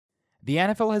The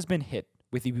NFL has been hit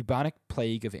with the bubonic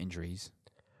plague of injuries.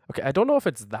 Okay, I don't know if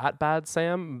it's that bad,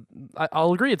 Sam.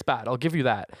 I'll agree it's bad. I'll give you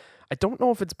that. I don't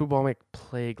know if it's bubonic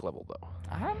plague level, though.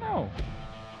 I don't know.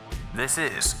 This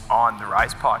is On the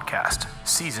Rise Podcast,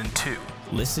 Season 2.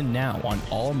 Listen now on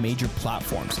all major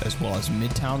platforms as well as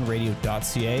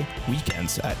midtownradio.ca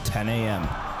weekends at 10 a.m.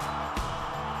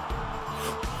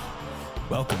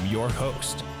 Welcome your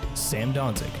host, Sam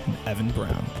Donzig and Evan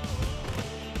Brown.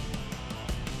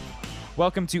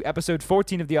 Welcome to episode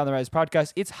 14 of the On the Rise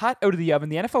podcast. It's hot out of the oven.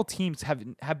 The NFL teams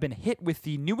have been hit with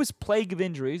the newest plague of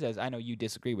injuries, as I know you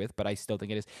disagree with, but I still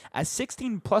think it is, as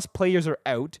 16 plus players are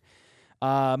out.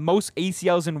 Most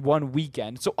ACLs in one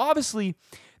weekend. So obviously,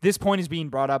 this point is being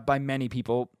brought up by many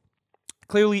people.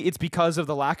 Clearly, it's because of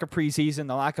the lack of preseason,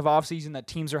 the lack of offseason that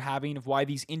teams are having, of why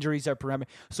these injuries are prevalent.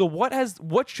 So what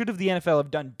should have the NFL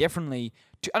have done differently?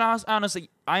 And honestly,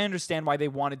 I understand why they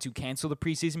wanted to cancel the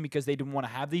preseason because they didn't want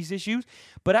to have these issues.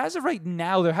 But as of right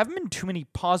now, there haven't been too many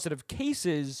positive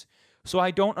cases, so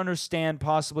I don't understand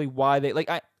possibly why they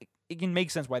it can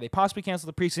make sense why they possibly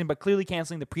canceled the preseason, but clearly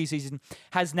canceling the preseason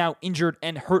has now injured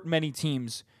and hurt many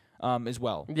teams as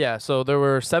well. Yeah, so there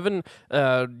were 7.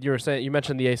 You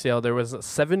mentioned the ACL. There was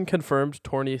 7 confirmed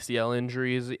torn ACL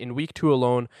injuries in week 2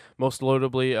 alone. Most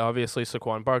notably, obviously,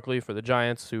 Saquon Barkley for the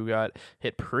Giants, who got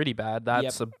hit pretty bad.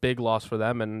 That's a big loss for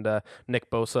them, and Nick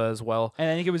Bosa as well.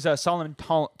 And I think it was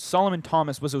Solomon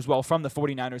Thomas was as well from the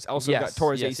 49ers. Also got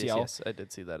tore his ACL. Yes, I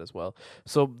did see that as well.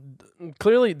 So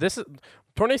clearly,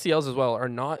 torn ACLs as well are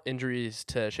not injuries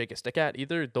to shake a stick at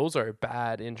either. Those are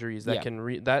bad injuries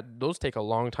that those take a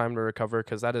long time to recover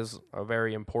because that is a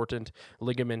very important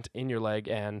ligament in your leg,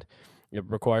 and it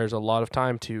requires a lot of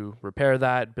time to repair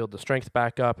that, build the strength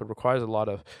back up. It requires a lot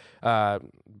of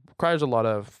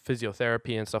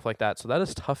physiotherapy and stuff like that. So that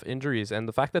is tough injuries, and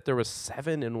the fact that there was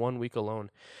 7 in 1 week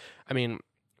alone, I mean,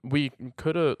 we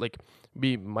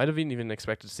might have even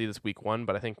expected to see this week 1,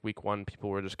 but I think week 1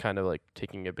 people were just kind of like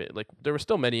taking a bit, like there were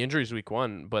still many injuries week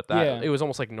 1, but it was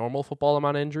almost like normal football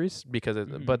amount of injuries because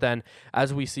but then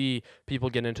as we see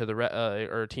people get into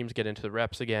or teams get into the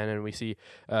reps again, and we see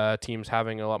teams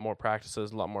having a lot more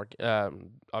practices, a lot more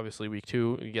obviously week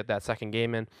 2 you get that second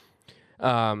game in.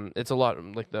 It's a lot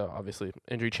like obviously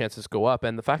injury chances go up,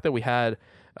 and the fact that we had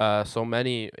so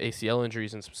many ACL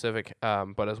injuries in specific,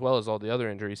 but as well as all the other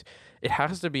injuries, it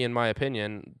has to be, in my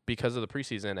opinion, because of the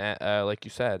preseason, like you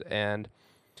said, and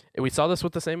we saw this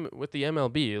with the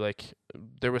MLB. Like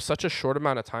there was such a short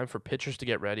amount of time for pitchers to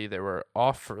get ready. They were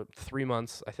off for 3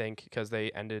 months, I think, because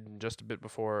they ended just a bit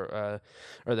before,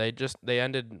 or they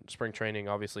ended spring training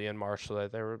obviously in March, so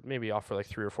that they were maybe off for like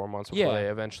 3 or 4 months before they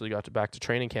eventually got back to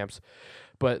training camps.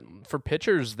 But for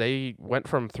pitchers, they went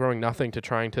from throwing nothing to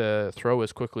trying to throw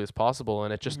as quickly as possible,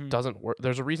 and it just doesn't work.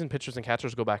 There's a reason pitchers and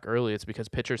catchers go back early. It's because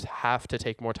pitchers have to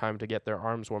take more time to get their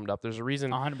arms warmed up. There's a reason.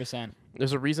 100%.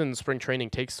 There's a reason spring training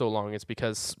takes so long. It's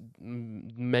because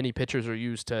many pitchers are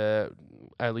used to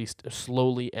at least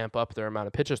slowly amp up their amount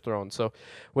of pitches thrown. So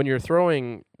when you're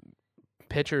throwing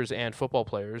pitchers and football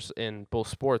players in both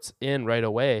sports in right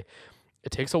away,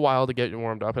 it takes a while to get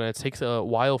warmed up, and it takes a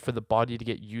while for the body to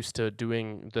get used to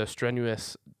doing the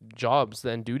strenuous jobs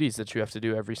and duties that you have to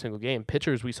do every single game.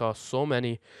 Pitchers, we saw so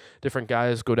many different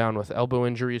guys go down with elbow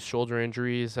injuries, shoulder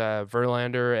injuries,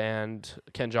 Verlander and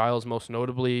Ken Giles most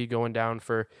notably going down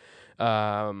for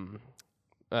Tommy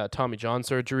John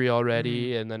surgery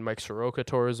already, and then Mike Soroka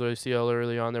tore his ACL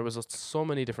early on. There was so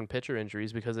many different pitcher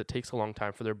injuries because it takes a long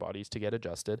time for their bodies to get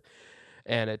adjusted.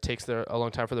 And it takes a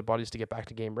long time for their bodies to get back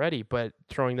to game ready. But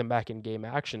throwing them back in game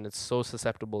action, it's so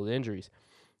susceptible to injuries.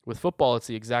 With football, it's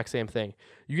the exact same thing.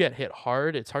 You get hit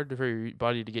hard. It's hard for your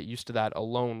body to get used to that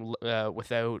alone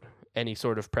without any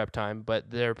sort of prep time. But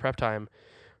their prep time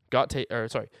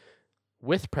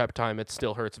with prep time, it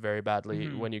still hurts very badly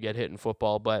when you get hit in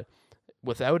football. But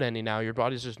without any now, your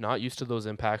body's just not used to those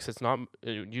impacts. It's not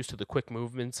used to the quick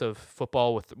movements of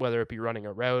football, with whether it be running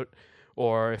a route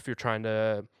or if you're trying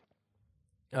to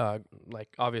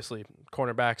obviously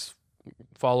cornerbacks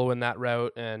following that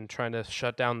route and trying to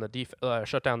shut down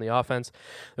the offense.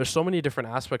 There's so many different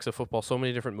aspects of football, so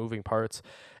many different moving parts,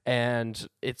 and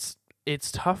it's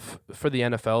tough for the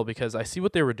NFL because I see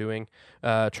what they were doing,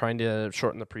 trying to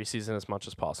shorten the preseason as much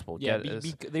as possible. Yeah,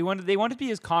 they wanted to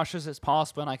be as cautious as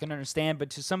possible, and I can understand. But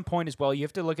to some point as well, you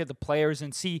have to look at the players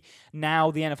and see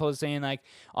now the NFL is saying, like,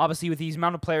 obviously with these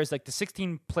amount of players, like the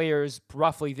 16 players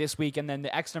roughly this week, and then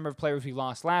the X number of players we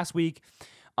lost last week.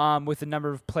 with the number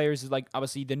of players, like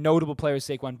obviously the notable players,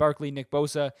 Saquon Barkley, Nick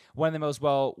Bosa. One of them as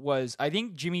well was, I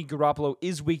think Jimmy Garoppolo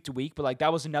is week to week, but like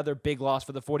that was another big loss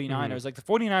for the 49ers. Like the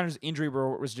 49ers injury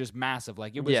was just massive.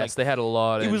 Like it was they had a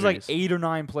lot of it was injuries. like 8 or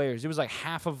 9 players. It was like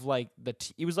half of like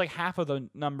it was like half of the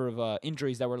number of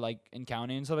injuries that were like in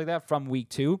counting and stuff like that from week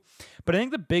 2. But I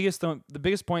think the biggest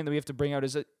point that we have to bring out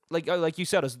is that like you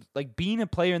said, is like being a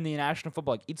player in the National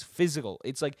Football League. It's physical.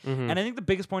 It's like, and I think the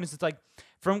biggest point is it's like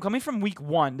coming from week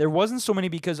 1, there wasn't so many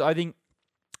because I think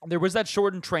there was that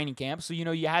shortened training camp, so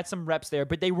you had some reps there,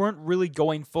 but they weren't really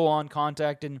going full on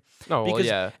contact, and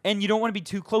and you don't want to be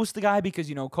too close to the guy because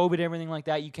COVID and everything like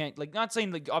that. You can't not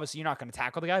saying like obviously you're not going to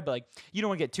tackle the guy, but like you don't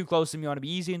want to get too close to him. You want to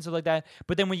be easy and stuff like that.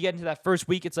 But then when you get into that first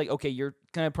week, it's like okay, you're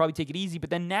gonna probably take it easy.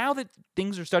 But then now that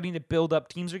things are starting to build up,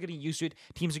 teams are getting used to it.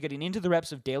 Teams are getting into the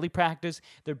reps of daily practice.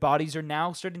 Their bodies are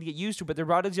now starting to get used to it, but their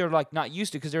bodies are like not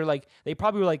used to because they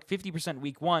probably were like 50%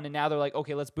 week 1, and now they're like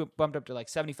okay, let's bump up to like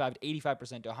 75 to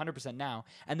 85% to 100% now,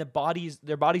 and their bodies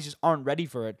just aren't ready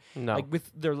for it. No. Like with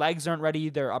their legs aren't ready,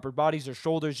 their upper bodies, their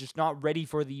shoulders just not ready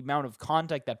for the amount of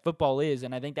contact that football is,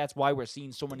 and I think that's why we're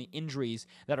seeing so many injuries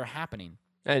that are happening.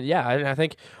 And I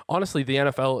think honestly the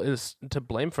NFL is to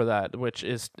blame for that, which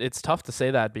is it's tough to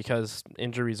say that because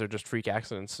injuries are just freak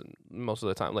accidents most of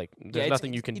the time. Like there's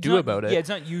nothing you can do about it. Yeah, it's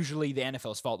not usually the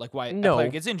NFL's fault. Like why a player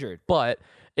gets injured. But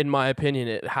in my opinion,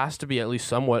 it has to be at least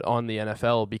somewhat on the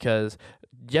NFL because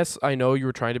yes, I know you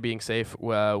were trying to being safe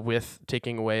with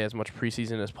taking away as much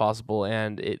preseason as possible,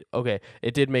 and it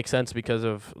did make sense because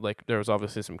of like there was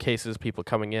obviously some cases, people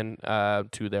coming in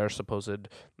to their supposed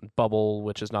bubble,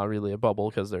 which is not really a bubble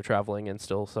because they're traveling and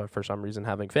still for some reason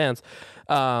having fans.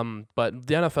 But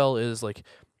the NFL is like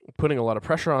putting a lot of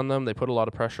pressure on them. They put a lot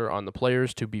of pressure on the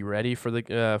players to be ready for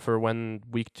the for when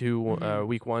week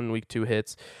 1, week 2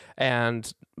 hits,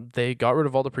 and they got rid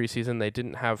of all the preseason. They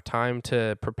didn't have time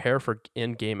to prepare for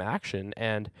in-game action,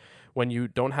 and when you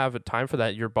don't have a time for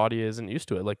that, your body isn't used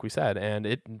to it, like we said,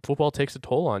 and football takes a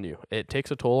toll on you. It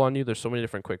takes a toll on you. There's so many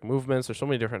different quick movements. There's so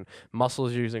many different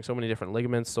muscles you're using, so many different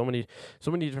ligaments, so many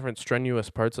different strenuous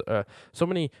parts, so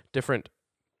many different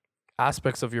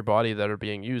aspects of your body that are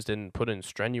being used and put in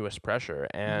strenuous pressure,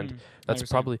 and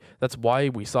that's why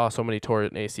we saw so many torn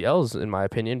ACLs in my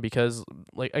opinion, because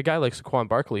like a guy like Saquon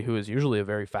Barkley, who is usually a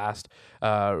very fast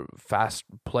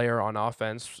player on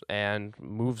offense and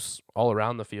moves all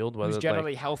around the field, who's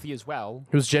generally healthy as well,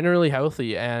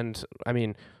 and I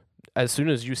mean as soon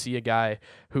as you see a guy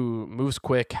who moves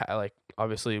quick, like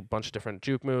obviously a bunch of different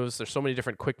juke moves, there's so many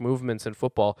different quick movements in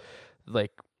football,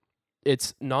 like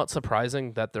it's not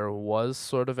surprising that there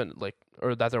was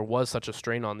that there was such a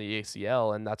strain on the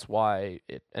ACL, and that's why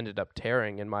it ended up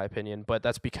tearing, in my opinion. But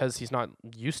that's because he's not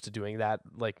used to doing that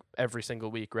like every single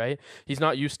week, right? He's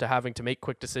not used to having to make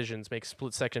quick decisions, make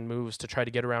split-second moves to try to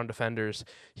get around defenders.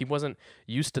 He wasn't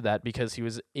used to that because he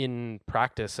was in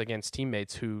practice against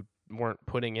teammates who weren't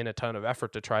putting in a ton of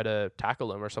effort to try to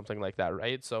tackle him or something like that,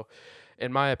 right? So,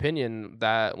 in my opinion,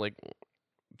 that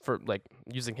for like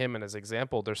using him as an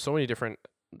example, there's so many different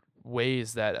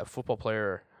ways that a football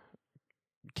player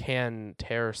can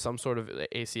tear some sort of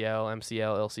ACL,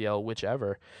 MCL, LCL,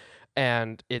 whichever.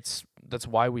 And that's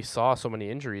why we saw so many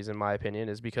injuries, in my opinion,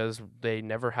 is because they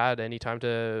never had any time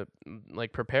to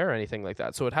like prepare anything like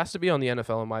that. So it has to be on the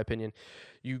NFL, in my opinion.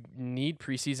 You need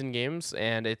preseason games,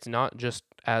 and it's not just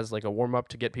as like a warm up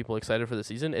to get people excited for the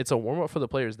season. It's a warm up for the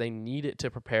players. They need it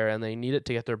to prepare, and they need it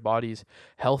to get their bodies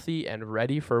healthy and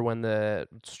ready for when the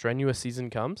strenuous season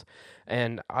comes.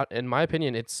 And in my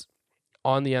opinion, it's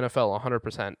on the NFL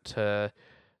 100% to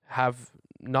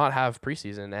not have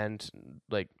preseason, and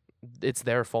like it's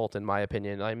their fault, in my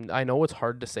opinion. I know it's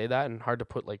hard to say that and hard to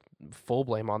put like full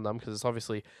blame on them because it's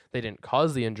obviously they didn't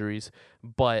cause the injuries,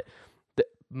 but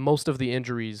most of the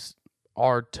injuries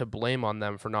are to blame on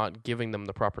them for not giving them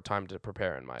the proper time to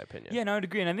prepare, in my opinion. Yeah, no, I'd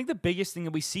agree. And I think the biggest thing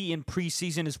that we see in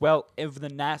preseason as well of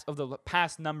the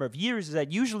past number of years is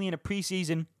that usually in a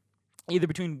preseason, either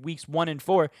between weeks 1 and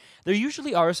 4, there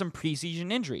usually are some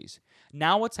preseason injuries.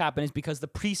 Now what's happened is because the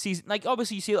preseason, like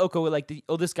obviously you see,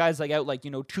 this guy's like out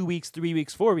 2 weeks, 3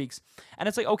 weeks, 4 weeks, and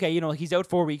it's like okay, he's out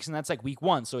 4 weeks, and that's like week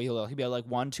 1, so he'll be out like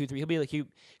 1, 2, 3,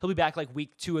 he'll be back like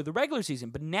week 2 of the regular season.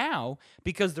 But now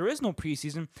because there is no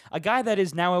preseason, a guy that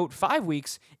is now out 5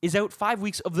 weeks is out 5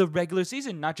 weeks of the regular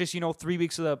season, not just 3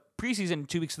 weeks of the preseason,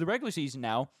 2 weeks of the regular season.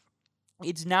 Now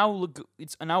it's now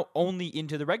only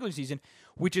into the regular season,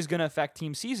 which is going to affect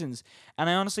team seasons. And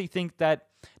I honestly think that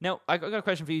now I got a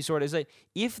question for you, Sword, is that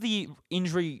if the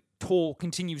injury toll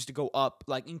continues to go up,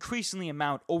 like increasingly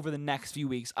amount over the next few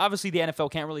weeks, obviously the NFL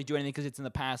can't really do anything because it's in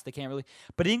the past. They can't really,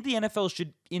 but I think the NFL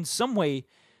should in some way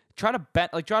try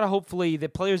to hopefully the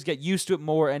players get used to it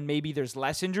more and maybe there's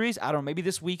less injuries. I don't know. Maybe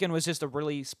this weekend was just a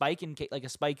really spike in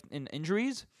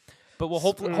injuries. But we'll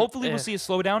hopefully we'll see a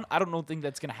slowdown. I don't think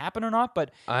that's going to happen or not, but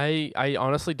I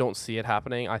honestly don't see it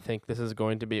happening. I think this is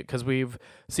going to be because we've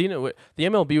seen it. The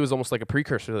MLB was almost like a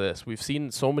precursor to this. We've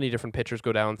seen so many different pitchers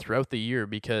go down throughout the year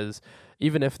because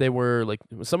even if they were like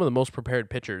some of the most prepared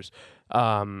pitchers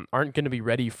aren't going to be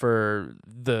ready for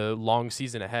the long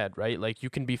season ahead, right? Like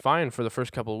you can be fine for the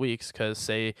first couple of weeks because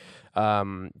say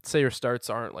your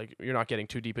starts aren't like you're not getting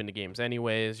too deep into games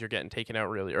anyways, you're getting taken out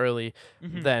really early,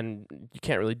 then you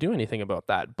can't really do anything about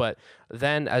that. But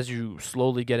then as you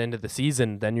slowly get into the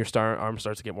season, then your arm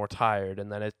starts to get more tired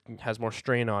and then it has more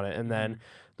strain on it. And then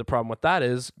the problem with that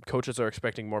is coaches are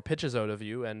expecting more pitches out of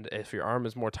you, and if your arm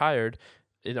is more tired,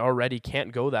 it already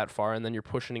can't go that far, and then you're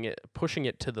pushing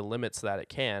it to the limits that it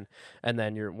can, and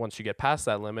then once you get past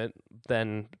that limit,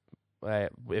 then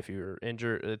if you're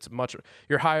injured,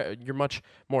 you're much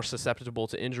more susceptible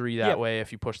to injury that way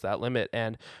if you push that limit.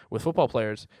 And with football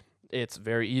players, it's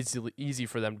very easy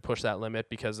for them to push that limit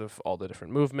because of all the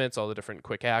different movements, all the different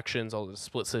quick actions, all the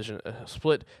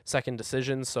split second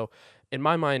decisions. So in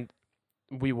my mind,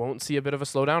 we won't see a bit of a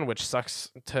slowdown, which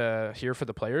sucks to hear for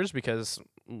the players because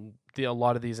a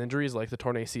lot of these injuries, like the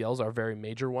torn ACLs, are very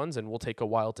major ones and will take a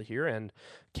while to heal and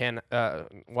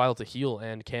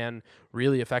can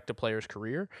really affect a player's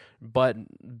career. But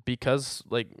because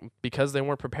they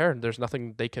weren't prepared, there's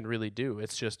nothing they can really do.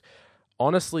 It's just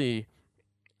honestly,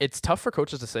 it's tough for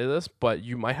coaches to say this, but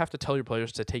you might have to tell your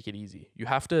players to take it easy. You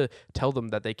have to tell them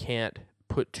that they can't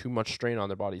put too much strain on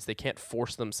their bodies. They can't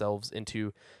force themselves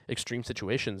into extreme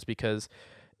situations because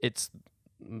it's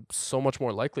so much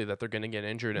more likely that they're going to get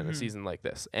injured in a season like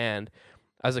this. And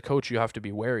as a coach, you have to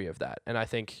be wary of that. And I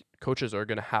think coaches are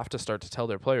going to have to start to tell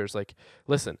their players, like,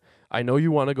 listen, I know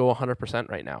you want to go 100%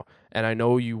 right now, and I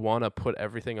know you want to put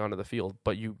everything onto the field,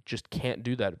 but you just can't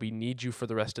do that. We need you for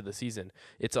the rest of the season.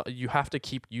 You have to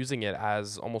keep using it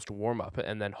as almost a warm-up,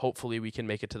 and then hopefully we can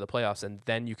make it to the playoffs, and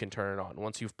then you can turn it on.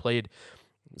 Once you've played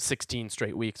 16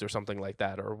 straight weeks or something like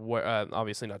that, or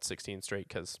obviously not 16 straight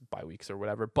because bye weeks or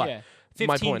whatever, but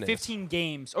 15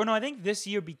 games. Or no, I think this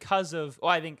year because of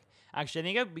I think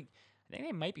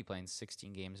they might be playing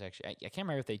 16 games. Actually, I can't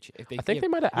remember if they. I think they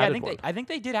might have added one. I think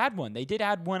they did add one. They did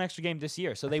add one extra game this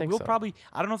year, so they will probably.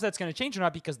 I don't know if that's going to change or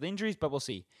not because of the injuries, but we'll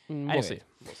see. We'll see.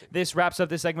 This wraps up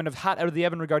this segment of Hot Out of the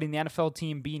Oven regarding the NFL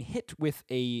team being hit with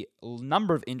a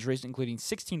number of injuries, including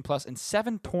 16 plus and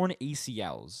 7 torn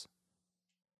ACLs.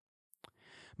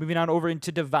 Moving on over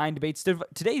into Divine Debates.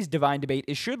 Today's Divine Debate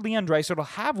is: should Leon Draisaitl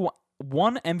have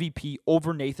one MVP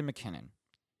over Nathan MacKinnon?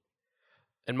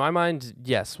 In my mind,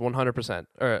 yes, 100%.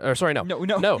 Or sorry, no.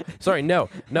 No. Sorry, no.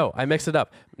 I mixed it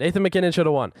up. Nathan MacKinnon should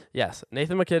have won. Yes,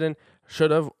 Nathan MacKinnon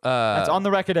should have. That's on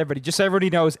the record, everybody. Just so everybody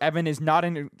knows, Evan is not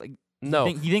in. No.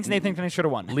 He thinks Nathan MacKinnon should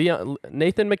have won.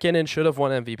 Nathan MacKinnon should have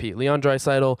won MVP. Leon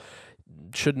Draisaitl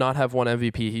should not have won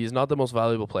MVP. He's not the most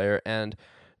valuable player, and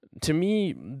to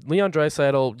me, Leon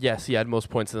Draisaitl, yes, he had most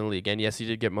points in the league, and yes, he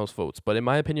did get most votes. But in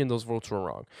my opinion, those votes were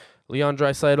wrong. Leon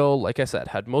Draisaitl, like I said,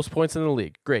 had most points in the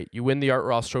league. Great. You win the Art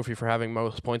Ross Trophy for having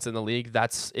most points in the league.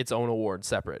 That's its own award,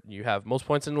 separate. You have most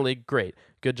points in the league. Great.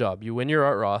 Good job. You win your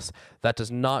Art Ross. That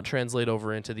does not translate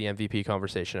over into the MVP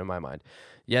conversation in my mind.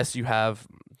 Yes, you have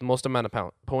the most amount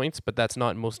of points, but that's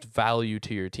not most value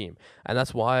to your team. And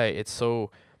that's why it's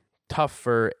so tough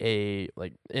for in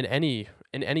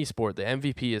any sport, the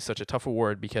MVP is such a tough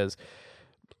award because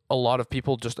a lot of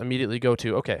people just immediately go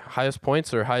to, okay, highest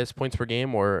points or highest points per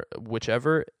game or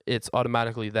whichever, it's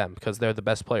automatically them because they're the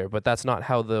best player. But that's not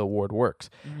how the award works.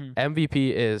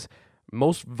 MVP is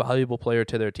most valuable player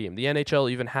to their team. The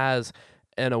NHL even has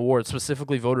an award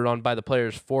specifically voted on by the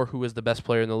players for who is the best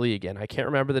player in the league. And I can't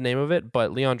remember the name of it,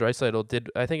 but Leon Draisaitl did,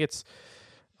 I think it's,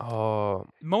 the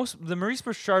Maurice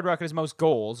Richard record is most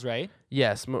goals, right?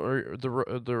 Yes, the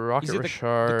Rocket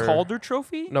Richard. The Calder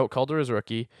Trophy? No, Calder is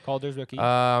rookie. Calder's rookie.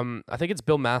 I think it's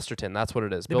Bill Masterton. That's what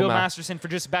it is. Bill Masterton for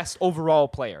just best overall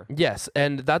player. Yes,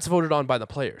 and that's voted on by the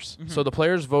players. So the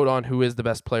players vote on who is the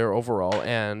best player overall,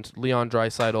 and Leon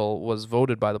Draisaitl was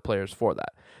voted by the players for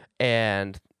that.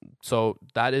 And so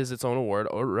that is its own award.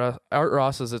 Art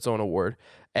Ross is its own award.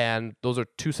 And those are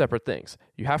two separate things.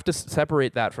 You have to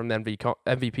separate that from the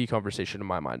MVP conversation in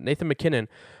my mind. Nathan MacKinnon,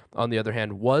 on the other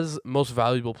hand, was most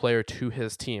valuable player to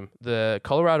his team. The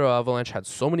Colorado Avalanche had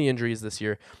so many injuries this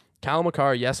year. Cale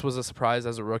Makar, yes, was a surprise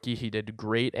as a rookie. He did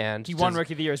great. And he won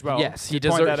Rookie of the Year as well. Yes, he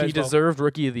deserved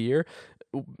Rookie of the Year.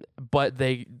 But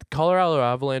Colorado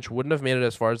Avalanche wouldn't have made it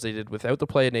as far as they did without the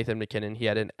play of Nathan MacKinnon. He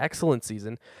had an excellent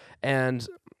season. And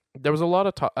there was a lot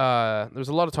of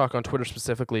talk on Twitter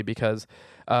specifically because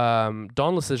Don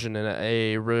Lecision,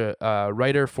 a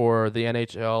writer for the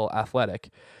NHL Athletic,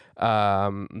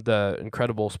 the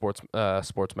incredible sports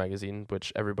magazine,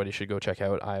 which everybody should go check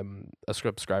out. I'm a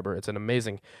subscriber. It's an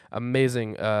amazing app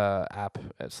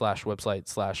 /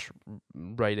 website /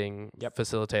 writing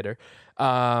facilitator.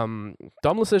 Dom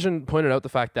Lecision pointed out the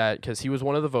fact that because he was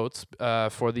one of the votes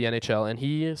for the NHL, and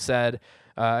he said,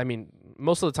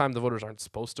 most of the time the voters aren't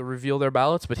supposed to reveal their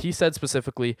ballots, but he said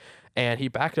specifically, and he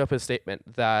backed up his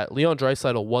statement that Leon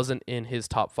Draisaitl wasn't in his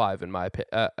top 5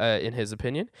 in his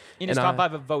opinion. In his top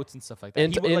 5 of votes and stuff like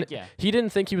that. He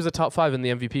didn't think he was a top 5 in the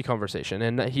MVP conversation,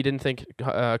 and he didn't think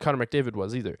Connor McDavid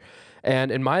was either.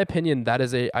 And in my opinion, I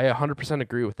 100%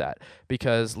 agree with that,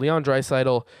 because Leon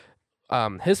Draisaitl,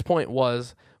 his point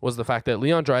was the fact that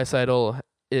Leon Draisaitl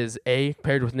is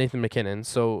paired with Nathan MacKinnon,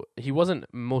 so he wasn't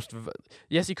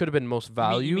yes, he could have been most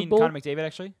valuable. You mean Connor McDavid,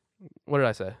 actually? What did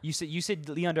I say? You said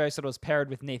Leon Draisaitl was paired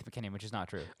with Nathan MacKinnon, which is not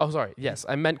true. Oh, sorry. Yes,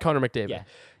 I meant Connor McDavid. Yeah.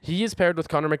 He is paired with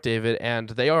Connor McDavid,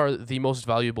 and they are the most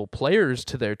valuable players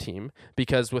to their team,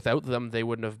 because without them, they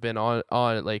wouldn't have been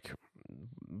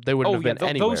they wouldn't have been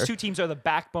anywhere. Those two teams are the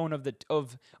backbone of the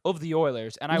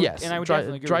Oilers, and I would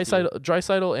definitely agree with you.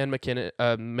 Draisaitl and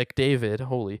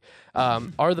McDavid,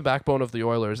 are the backbone of the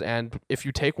Oilers, and if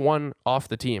you take one off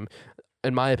the team,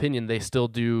 in my opinion, they still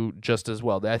do just as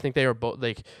well. I think they are both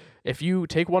if you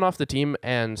take one off the team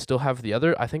and still have the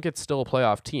other, I think it's still a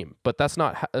playoff team. But that's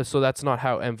not how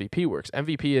MVP works.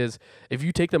 MVP is if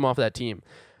you take them off that team,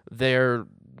 they're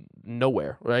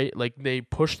nowhere, right? Like they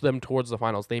pushed them towards the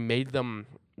finals. They made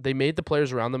the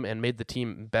players around them and made the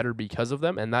team better because of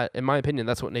them. And that, in my opinion,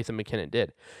 that's what Nathan MacKinnon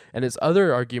did. And his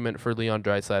other argument for Leon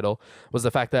Draisaitl was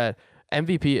the fact that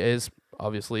MVP is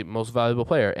obviously most valuable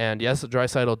player. And yes,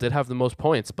 Draisaitl did have the most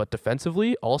points, but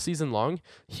defensively, all season long,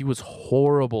 he was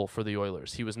horrible for the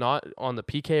Oilers. He was not on the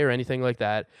PK or anything like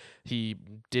that. He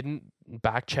didn't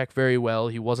back check very well.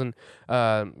 He wasn't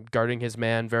guarding his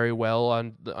man very well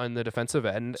on the defensive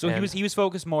end. So he was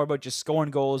focused more about just scoring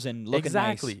goals and looking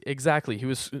nice. Exactly. He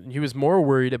was more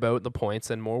worried about the points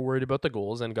and more worried about the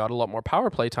goals and got a lot more power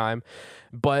play time.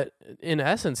 But in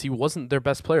essence, he wasn't their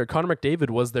best player. Connor McDavid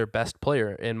was their best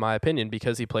player, in my opinion,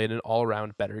 because he played an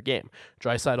all-around better game.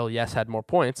 Draisaitl, yes, had more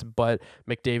points, but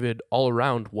McDavid all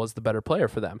around was the better player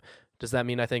for them. Does that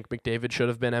mean I think McDavid should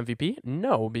have been MVP?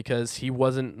 No, because he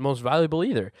wasn't most valuable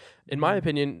either. In my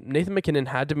opinion, Nathan MacKinnon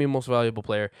had to be most valuable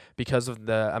player because of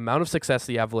the amount of success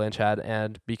the Avalanche had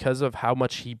and because of how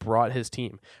much he brought his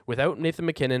team. Without Nathan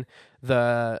MacKinnon,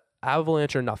 the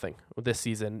Avalanche are nothing this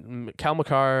season. Cal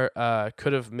McCarr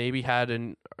could have maybe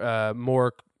had a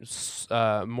more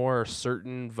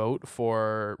certain vote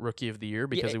for Rookie of the Year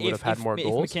because he would have had more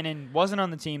goals. If MacKinnon wasn't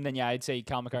on the team, then I'd say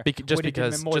Cal McCarr would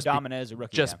have been more dominant as a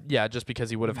rookie. Just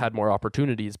because he would have had more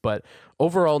opportunities. But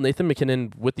overall, Nathan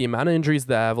MacKinnon, with the amount of injuries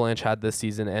the Avalanche had this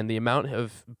season and the amount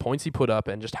of points he put up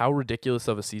and just how ridiculous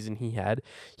of a season he had,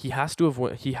 he has to have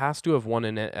won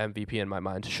an MVP in my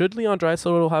mind. Should Leon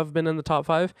Draisaitl have been in the top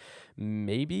 5?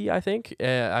 Maybe, I think.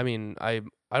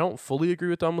 I don't fully agree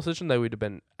with Dom Lecision that we'd have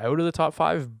been out of the top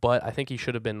 5, but I think he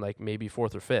should have been like maybe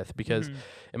 4th or 5th because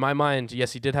in my mind,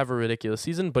 yes, he did have a ridiculous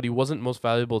season, but he wasn't most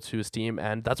valuable to his team,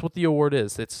 and that's what the award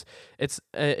is. It's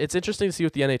interesting to see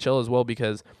with the NHL as well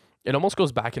because it almost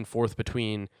goes back and forth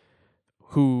between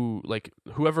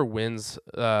whoever wins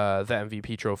the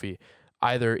MVP trophy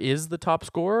either is the top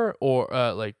scorer or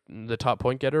the top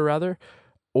point getter rather,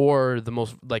 or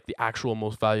the actual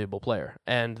most valuable player,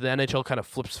 and the NHL kind of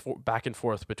flips back and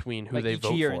forth between who they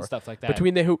vote for and stuff like that. Who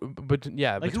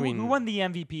won the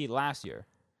MVP last year?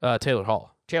 Taylor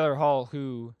Hall. Taylor Hall,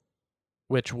 who,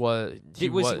 which was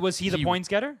he the points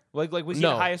getter? Was he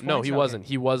the highest? No, he wasn't.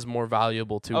 He was more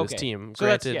valuable to his team.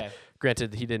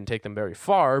 Granted, he didn't take them very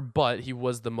far, but he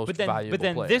was the most valuable player. But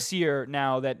then this year,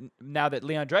 now that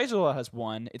Leon Draisaitl has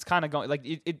won, it's kind of going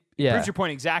it proves your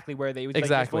point exactly where they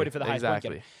voted for the highest point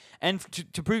getter. And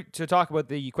to talk about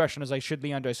the question is should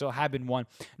Leon Draisaitl have been one?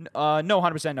 No,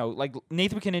 100% no. Like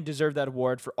Nathan MacKinnon deserved that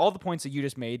award for all the points that you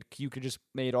just made. You could just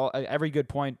made every good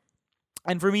point.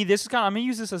 And for me, this is I'm going to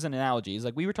use this as an analogy. It's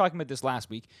like we were talking about this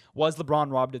last week. Was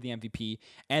LeBron robbed of the MVP?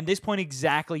 And this point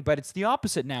exactly, but it's the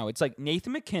opposite now. It's like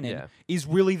Nathan MacKinnon is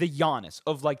really the Giannis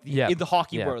of in the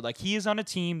hockey world. Like he is on a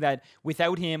team that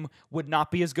without him would not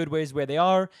be as good as where they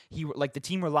are. The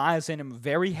team relies on him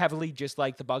very heavily, just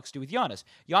like the Bucks do with Giannis.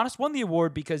 Giannis won the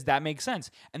award because that makes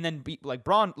sense. And then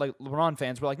LeBron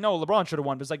fans were like, no, LeBron should have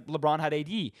won, but it's like LeBron had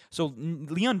AD. So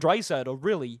Leon Draisaitl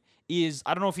really is,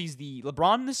 I don't know if he's the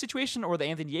LeBron in this situation or the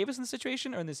Anthony Davis in this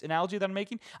situation or in this analogy that I'm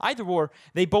making. Either or,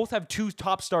 they both have 2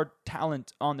 top star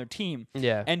talent on their team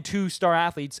and 2 star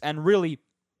athletes. And really,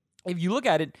 if you look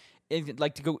at it,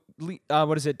 like to go, I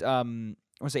want to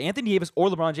say Anthony Davis or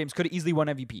LeBron James could have easily won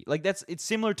MVP. Like it's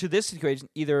similar to this situation.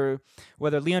 Either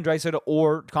whether Leon Draisaitl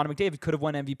or Connor McDavid could have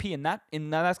won MVP, and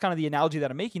that's kind of the analogy that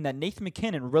I'm making. That Nathan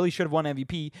MacKinnon really should have won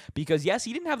MVP because yes,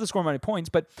 he didn't have the score amount of points,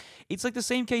 but it's like the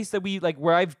same case that we like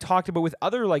where I've talked about with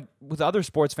other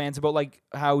sports fans about like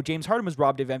how James Harden was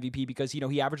robbed of MVP because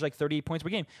he averaged like 38 points per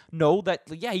game. No,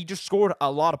 he just scored a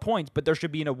lot of points, but there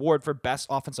should be an award for best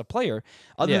offensive player.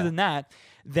 Other than that,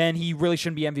 then he really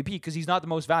shouldn't be MVP because he's not the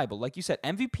most valuable. Like you said,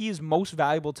 MVP is most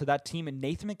valuable to that team, and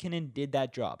Nathan MacKinnon did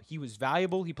that job. He was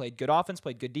valuable. He played good offense,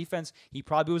 played good defense. He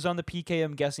probably was on the PK,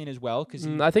 I'm guessing, as well.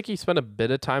 I think he spent a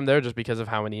bit of time there just because of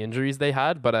how many injuries they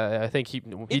had, but I think he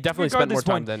definitely spent more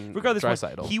time than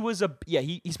Draisaitl. He was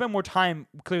he spent more time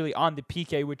clearly on the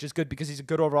PK, which is good because he's a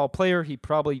good overall player. He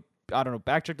probably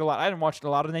backchecked a lot. I didn't watch a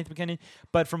lot of Nathan MacKinnon,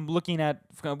 but from looking at,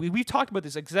 we've talked about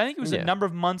this because I think it was a number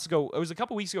of months ago. It was a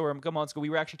couple weeks ago or a couple months ago. We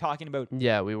were actually talking about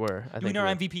we were doing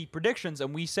our MVP predictions,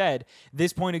 and we said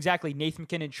this point exactly. Nathan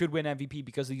MacKinnon should win MVP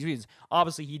because of these reasons.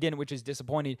 Obviously, he didn't, which is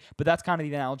disappointing. But that's kind of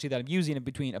the analogy that I'm using in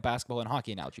between a basketball and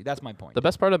hockey analogy. That's my point. The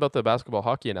best part about the basketball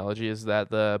hockey analogy is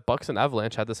that the Bucks and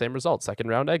Avalanche had the same result, second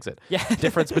round exit. Yeah.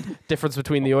 difference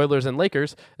between the Oilers and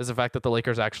Lakers is the fact that the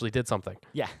Lakers actually did something.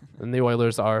 Yeah. And the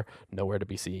Oilers are nowhere to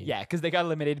be seen. Yeah, because they got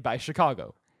eliminated by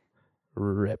Chicago.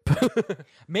 Rip.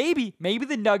 Maybe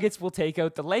the Nuggets will take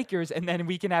out the Lakers, and then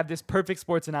we can have this perfect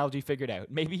sports analogy figured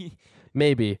out. Maybe.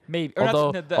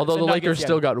 Although the Lakers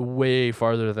still got way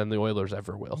farther than the Oilers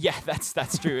ever will. Yeah,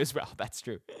 that's true as well. That's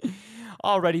true.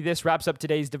 Alrighty, this wraps up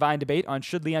today's divine debate on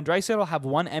should Leon Draisaitl have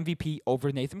won MVP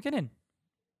over Nathan MacKinnon.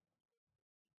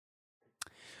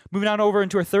 Moving on over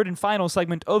into our third and final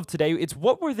segment of today, it's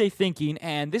what were they thinking?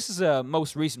 And this is a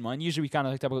most recent one. Usually we kind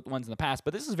of talk about the ones in the past,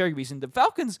 but this is very recent. The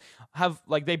Falcons have,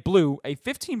 they blew a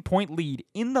 15-point lead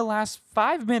in the last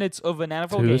 5 minutes of an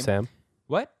NFL game. Sam?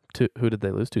 What? Who did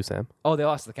they lose to, Sam? Oh, they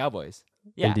lost to the Cowboys.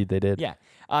 Yeah. Indeed they did. Yeah.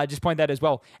 Just point that as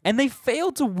well. And they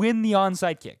failed to win the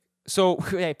onside kick. So,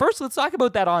 first let's talk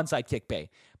about that onside kick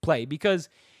play because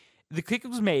the kick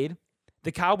was made.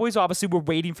 The Cowboys obviously were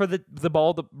waiting for the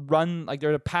ball to run,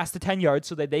 they're to pass the 10 yards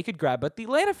so that they could grab it. The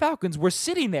Atlanta Falcons were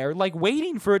sitting there,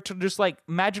 waiting for it to just,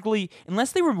 magically,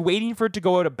 unless they were waiting for it to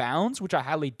go out of bounds, which I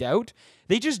highly doubt,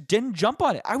 they just didn't jump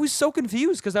on it. I was so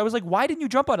confused because I was like, why didn't you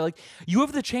jump on it? You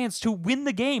have the chance to win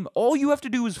the game. All you have to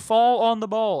do is fall on the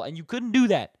ball, and you couldn't do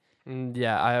that.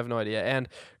 Yeah, I have no idea. And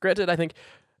granted, I think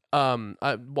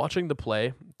watching the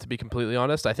play, to be completely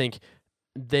honest, I think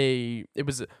it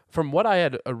was from what I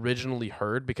had originally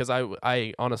heard, because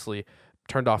I honestly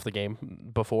turned off the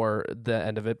game before the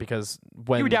end of it because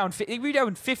when you were down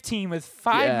 15 with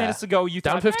 5 minutes to go, you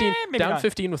down thought 15 maybe down not.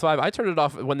 15 with 5. I turned it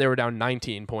off when they were down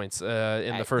 19 points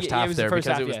in the first half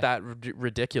because it was that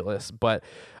ridiculous. But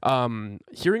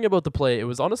hearing about the play, it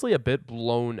was honestly a bit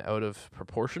blown out of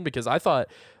proportion because I thought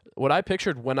what I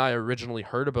pictured when I originally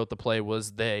heard about the play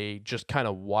was they just kind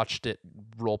of watched it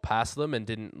roll past them and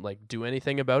didn't do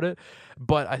anything about it.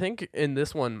 But I think in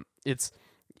this one,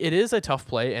 it is a tough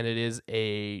play, and it is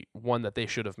a one that they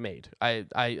should have made. I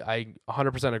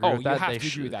 100% agree with that. You have to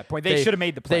agree with that point. They should have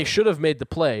made the play. They should have made the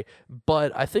play,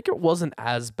 but I think it wasn't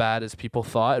as bad as people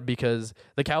thought because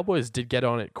the Cowboys did get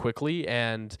on it quickly,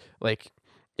 and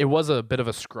it was a bit of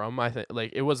a scrum. I think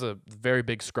it was a very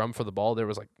big scrum for the ball. There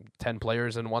was 10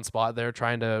 players in one spot there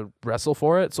trying to wrestle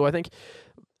for it. So I think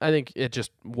it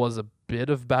just was a bit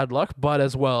of bad luck, but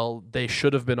as well, they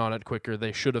should have been on it quicker.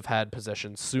 They should have had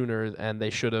possession sooner, and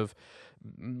they should have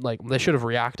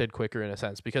reacted quicker in a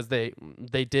sense because they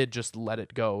did just let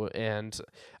it go. And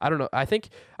I don't know. I think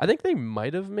they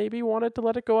might have maybe wanted to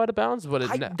let it go out of bounds,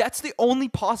 but that's the only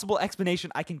possible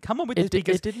explanation I can come up with. It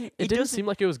didn't seem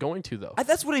like it was going to though.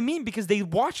 That's what I mean because they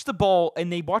watched the ball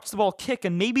and they watched the ball kick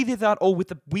and maybe they thought, with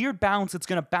the weird bounce, it's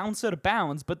going to bounce out of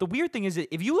bounds. But the weird thing is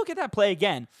that if you look at that play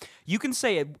again, you can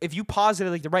say it if you pause it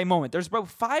at the right moment. There's about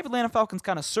 5 Atlanta Falcons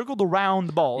kind of circled around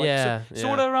the ball,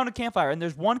 sort of around a campfire, and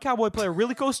there's one Cowboy player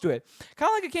really close to it, kind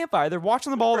of like a campfire. They're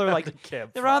watching the ball. They're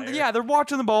they're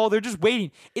watching the ball. They're just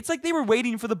waiting. It's like they were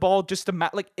waiting for the ball just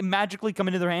to magically come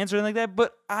into their hands or anything like that.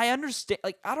 But I understand.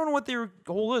 I don't know what their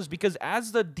goal is because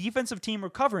as the defensive team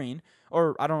recovering,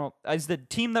 or I don't know, as the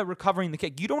team that recovering the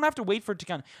kick, you don't have to wait for it to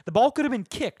count. The ball could have been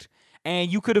kicked,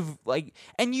 and you could have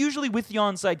and usually with the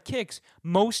onside kicks,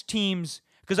 most teams.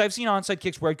 Because I've seen onside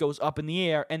kicks where it goes up in the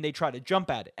air and they try to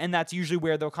jump at it. And that's usually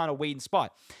where they'll kind of wait and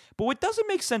spot. But what doesn't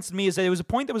make sense to me is that it was a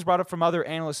point that was brought up from other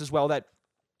analysts as well that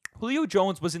Julio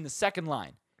Jones was in the second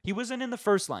line. He wasn't in the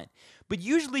first line. But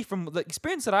usually, from the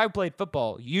experience that I played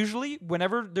football, usually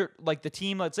whenever they're like the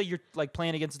team, let's say you're like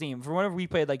playing against a team, for whenever we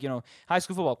played like, high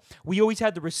school football, we always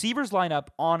had the receivers line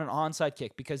up on an onside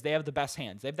kick because they have the best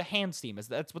hands. They have the hands team.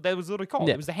 That's what that was literally called.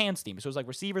 Yeah. It was the hands team. So it was like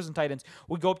receivers and tight ends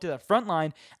would go up to that front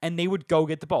line and they would go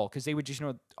get the ball because they would just,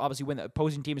 obviously when the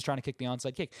opposing team is trying to kick the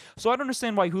onside kick. So I don't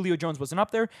understand why Julio Jones wasn't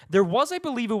up there. There was, I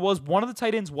believe it was, one of the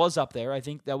tight ends was up there. I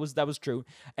think that was true.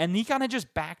 And he kind of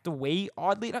just backed away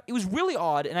oddly. It was really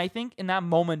odd. And I think in that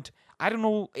moment, I don't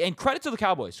know. And credit to the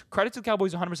Cowboys. Credit to the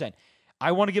Cowboys 100%.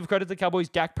 I want to give credit to the Cowboys.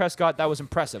 Dak Prescott, that was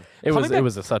impressive. It was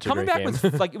such a coming great back game. with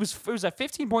it was a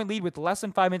 15-point lead with less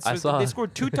than 5 minutes. I saw. They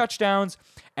scored 2 touchdowns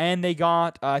and they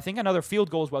got I think another field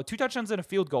goal as well. 2 touchdowns and a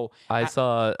field goal. I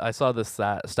saw this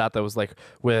stat that was like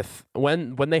with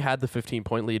when they had the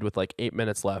 15-point lead with like 8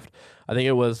 minutes left. I think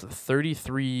it was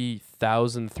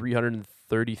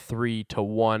 33,333 to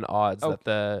 1 odds that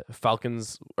the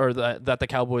Falcons or that the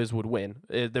Cowboys would win.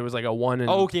 There was like a 1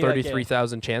 in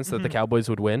 33,000 chance that the Cowboys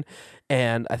would win.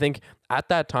 And I think at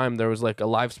that time there was like a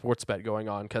live sports bet going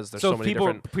on because there's so many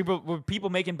different people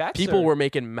making bets. People were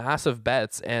making massive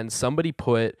bets, and somebody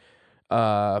put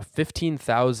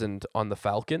 15,000 on the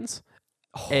Falcons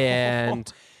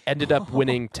and ended up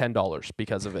winning $10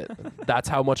 because of it. That's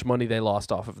how much money they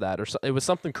lost off of that, or it was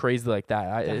something crazy like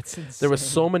that. There was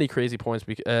so many crazy points,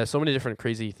 so many different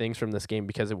crazy things from this game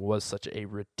because it was such a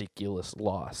ridiculous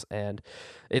loss, and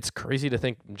it's crazy to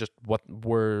think just what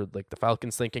were like the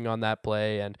Falcons thinking on that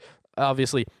play. And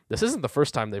obviously, this isn't the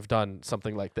first time they've done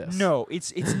something like this. No,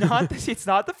 it's not. It's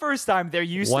not the first time. They're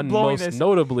used to blowing this. One most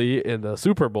notably in the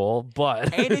Super Bowl,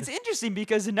 but and it's interesting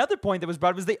because another point that was brought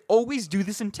up was they always do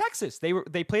this in Texas. They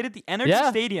played at the Energy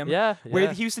Stadium, where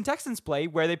the Houston Texans play,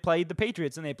 where they played the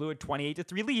Patriots and they blew a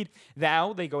 28-3 lead.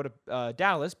 Now they go to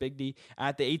Dallas, Big D,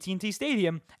 at the AT&T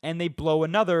Stadium and they blow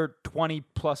another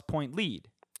 20-plus point lead.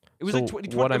 It was so like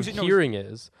 20. What I'm hearing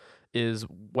is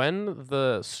when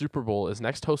the Super Bowl is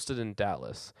next hosted in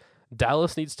Dallas,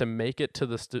 Dallas needs to make it to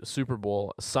the Super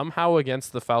Bowl somehow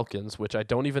against the Falcons, which I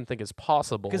don't even think is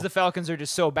possible. Because the Falcons are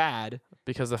just so bad.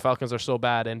 Because the Falcons are so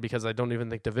bad, and because I don't even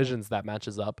think divisions that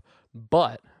matches up.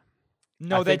 But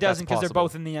no, that doesn't, because they're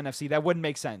both in the NFC. That wouldn't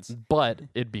make sense. But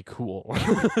it'd be cool.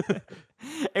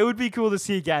 It would be cool to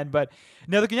see again. But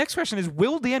now the next question is,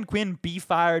 will Dan Quinn be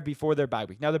fired before their bye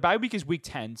week? Now, their bye week is week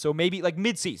 10, so maybe like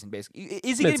mid-season, basically.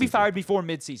 Is he going to be fired before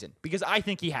mid-season? Because I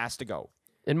think he has to go.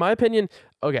 In my opinion,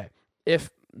 okay, if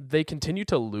they continue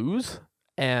to lose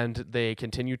and they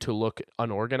continue to look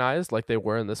unorganized like they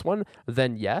were in this one,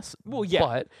 then yes. Well, yeah.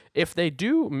 But if they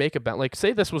do make a bet, like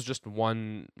say this was just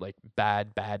one like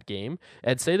bad game,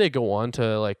 and say they go on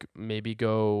to like maybe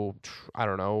go, I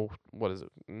don't know, what is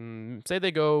it? Say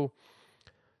they go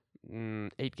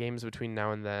 8 games between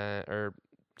now and then, or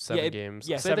 7 games.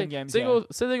 Yeah, 7 games. Say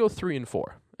they go 3-4.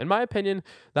 In my opinion,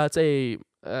 that's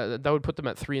that would put them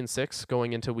at 3-6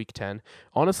 going into week 10.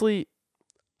 Honestly,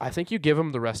 I think you give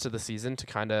them the rest of the season to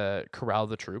kind of corral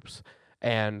the troops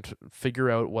and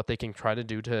figure out what they can try to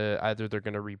do to either they're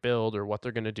going to rebuild or what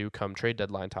they're going to do come trade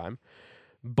deadline time.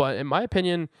 But in my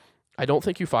opinion, I don't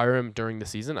think you fire him during the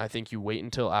season. I think you wait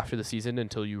until after the season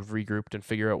until you've regrouped and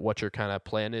figure out what your kind of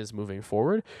plan is moving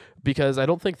forward, because I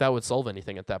don't think that would solve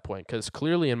anything at that point. Because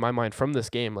clearly in my mind from this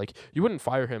game, like you wouldn't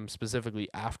fire him specifically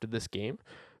after this game,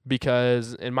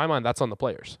 because in my mind, that's on the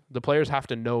players. The players have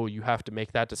to know you have to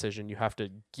make that decision. You have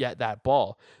to get that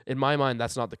ball. In my mind,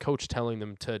 that's not the coach telling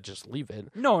them to just leave it.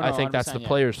 No, I think that's the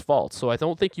players' fault. So I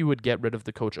don't think you would get rid of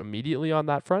the coach immediately on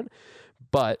that front.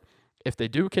 But if they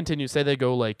do continue, say they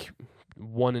go like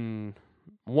 1-5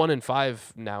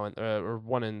 now, or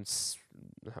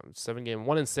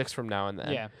 1-6 from now and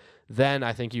then, then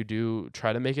I think you do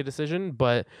try to make a decision,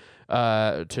 but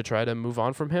to try to move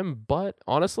on from him. But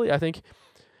honestly, I think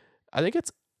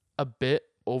it's a bit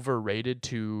overrated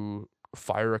to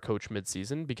fire a coach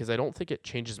mid-season, because I don't think it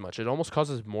changes much. It almost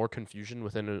causes more confusion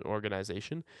within an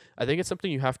organization. I think it's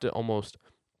something you have to almost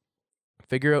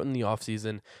figure out in the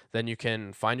offseason. Then you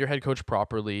can find your head coach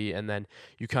properly, and then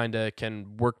you kind of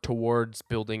can work towards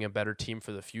building a better team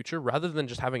for the future, rather than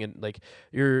just having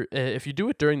if you do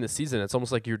it during the season, it's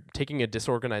almost like you're taking a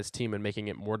disorganized team and making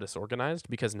it more disorganized,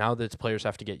 because now the players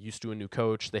have to get used to a new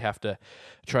coach. They have to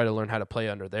try to learn how to play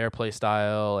under their play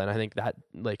style, and I think that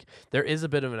there is a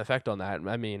bit of an effect on that.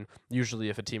 I mean, usually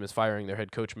if a team is firing their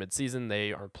head coach mid-season,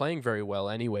 they aren't playing very well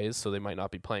anyways, so they might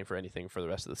not be playing for anything for the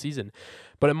rest of the season.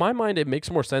 But in my mind, it makes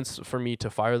more sense for me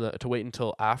to wait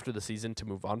until after the season to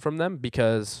move on from them,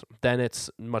 because then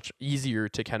it's much easier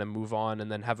to kind of move on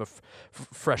and then have a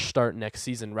fresh start next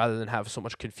season, rather than have so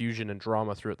much confusion and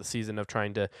drama throughout the season of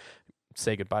trying to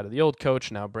say goodbye to the old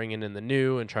coach, now bringing in the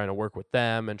new and trying to work with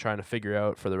them and trying to figure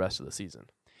out for the rest of the season.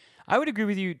 I would agree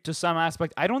with you to some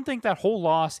aspect. I don't think that whole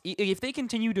loss, if they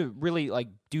continue to really like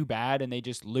do bad and they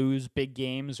just lose big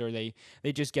games or they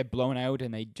just get blown out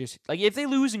and they just like if they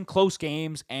lose in close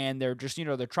games and they're just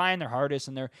they're trying their hardest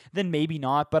and then maybe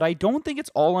not. But I don't think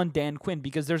it's all on Dan Quinn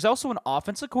because there's also an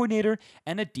offensive coordinator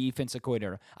and a defensive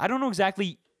coordinator. I don't know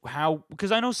exactly how,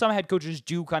 because I know some head coaches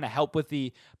do kind of help with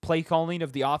the play calling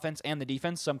of the offense and the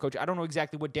defense. Some coach, I don't know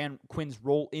exactly what Dan Quinn's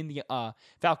role in the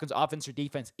Falcons offense or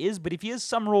defense is, but if he has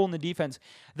some role in the defense,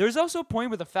 there's also a point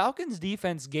where the Falcons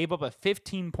defense gave up a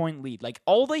 15-point lead. Like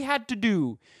all they had to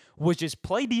do was just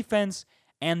play defense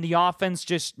and the offense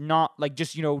just not like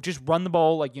just run the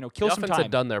ball, like kill The some offense time.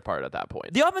 had done their part at that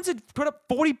point. The offense had put up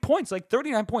 40 points, like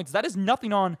 39 points. That is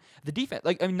nothing on the defense.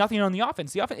 Nothing on the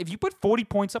offense. The offense, if you put 40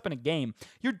 points up in a game,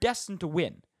 you're destined to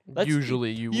win.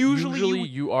 Usually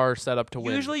you are set up to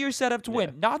win. Usually you're set up to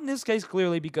win. Not in this case,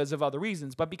 clearly, because of other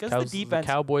reasons, but because the defense.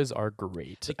 The Cowboys are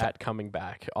great at coming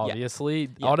back. Obviously,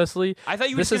 Yeah. honestly, I thought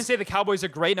you were going to say the Cowboys are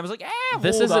great, and I was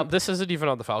like, this isn't even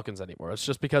on the Falcons anymore. It's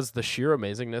just because the sheer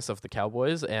amazingness of the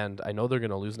Cowboys, and I know they're going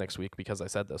to lose next week because I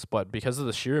said this, but because of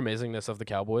the sheer amazingness of the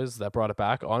Cowboys that brought it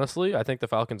back, honestly, I think the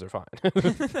Falcons are fine.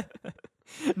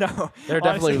 No, they're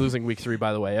definitely losing week 3.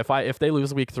 By the way, if they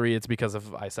lose week 3, it's because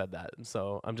of I said that.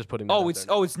 So I'm just putting. That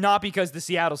it's not because the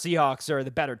Seattle Seahawks are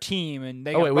the better team and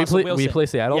they. We play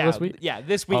Seattle this week. Yeah,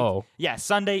 this week. Oh. Yeah,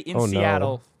 Sunday in Oh,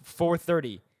 Seattle,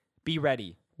 4:30. Be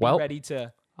ready. Be ready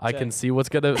to. I can see what's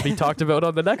going to be talked about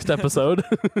on the next episode.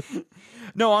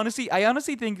 No, I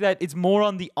honestly think that it's more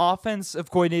on the offensive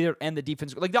coordinator and the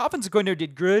defense. Like the offensive coordinator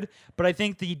did good, but I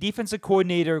think the defensive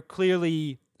coordinator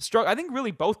clearly struggled. I think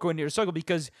really both coordinators struggled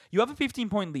because you have a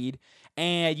 15-point lead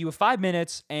and you have 5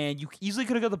 minutes and you easily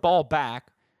could have got the ball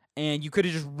back and you could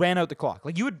have just ran out the clock.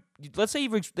 Like let's say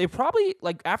they probably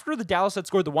like after the Dallas had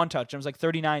scored the one touchdown, it was like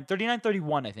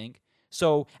 39-31, I think.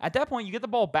 So at that point, you get the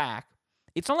ball back.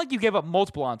 It's not like you gave up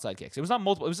multiple onside kicks. It was not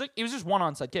multiple. It was just one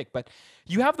onside kick. But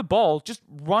you have the ball. Just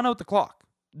run out the clock.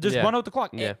 Run out the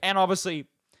clock. Yeah. And obviously,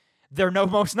 they're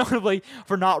most notably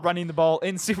for not running the ball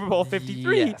in Super Bowl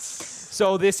 53. Yes.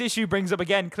 So this issue brings up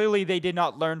again. Clearly, they did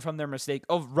not learn from their mistake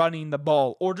of running the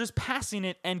ball or just passing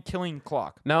it and killing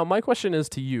clock. Now, my question is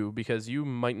to you, because you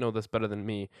might know this better than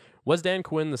me. Was Dan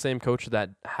Quinn the same coach that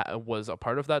was a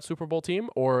part of that Super Bowl team,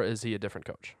 or is he a different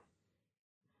coach?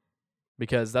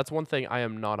 Because that's one thing I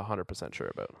am not 100% sure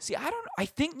about. See, I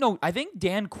think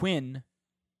Dan Quinn.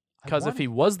 Because if he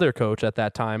was their coach at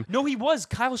that time. No, he was.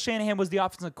 Kyle Shanahan was the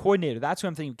offensive coordinator. That's what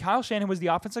I'm thinking. Kyle Shanahan was the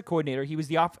offensive coordinator. He was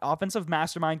the offensive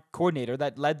mastermind coordinator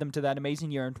that led them to that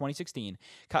amazing year in 2016.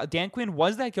 Dan Quinn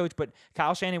was that coach, but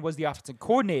Kyle Shanahan was the offensive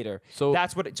coordinator. So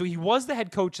he was the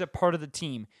head coach that part of the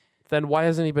team. Then why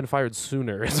hasn't he been fired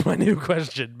sooner is my new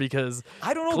question, because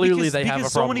I don't know, clearly because they have a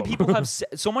so problem. many people have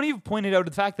so many have pointed out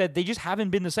the fact that they just haven't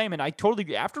been the same, and I totally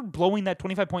agree. After blowing that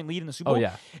 25-point lead in the Super Bowl,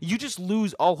 you just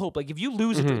lose all hope. Like if you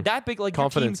lose it that big, like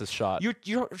confidence your team,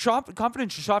 is shot. Your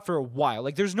confidence is shot for a while.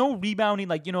 Like there's no rebounding.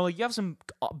 Like you have some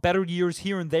better years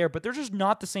here and there, but they're just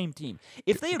not the same team.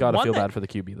 If they had gotta won feel that, bad for the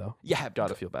QB though. Yeah,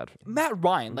 gotta feel bad for Matt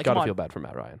Ryan. Like gotta feel bad for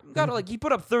Matt Ryan. He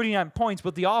put up 39 points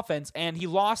with the offense, and he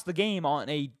lost the game on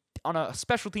a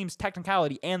special teams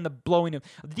technicality and the blowing of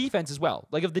the defense as well.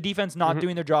 Like of the defense not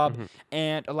doing their job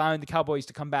and allowing the Cowboys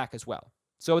to come back as well.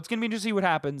 So it's going to be interesting to see what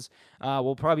happens.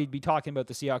 We'll probably be talking about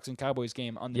the Seahawks and Cowboys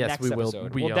game on the next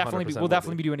episode. We'll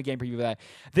definitely be doing a game preview of that.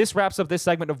 This wraps up this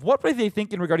segment of what were they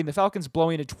thinking regarding the Falcons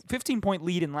blowing a 15-point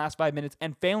lead in the last 5 minutes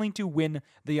and failing to win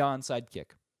the onside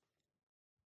kick.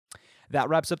 That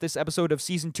wraps up this episode of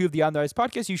Season 2 of the On the Rise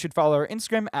podcast. You should follow our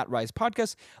Instagram at Rise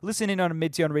Podcast, listen in on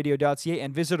midtownradio.ca,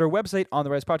 and visit our website,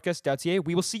 ontherisepodcast.ca.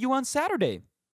 We will see you on Saturday.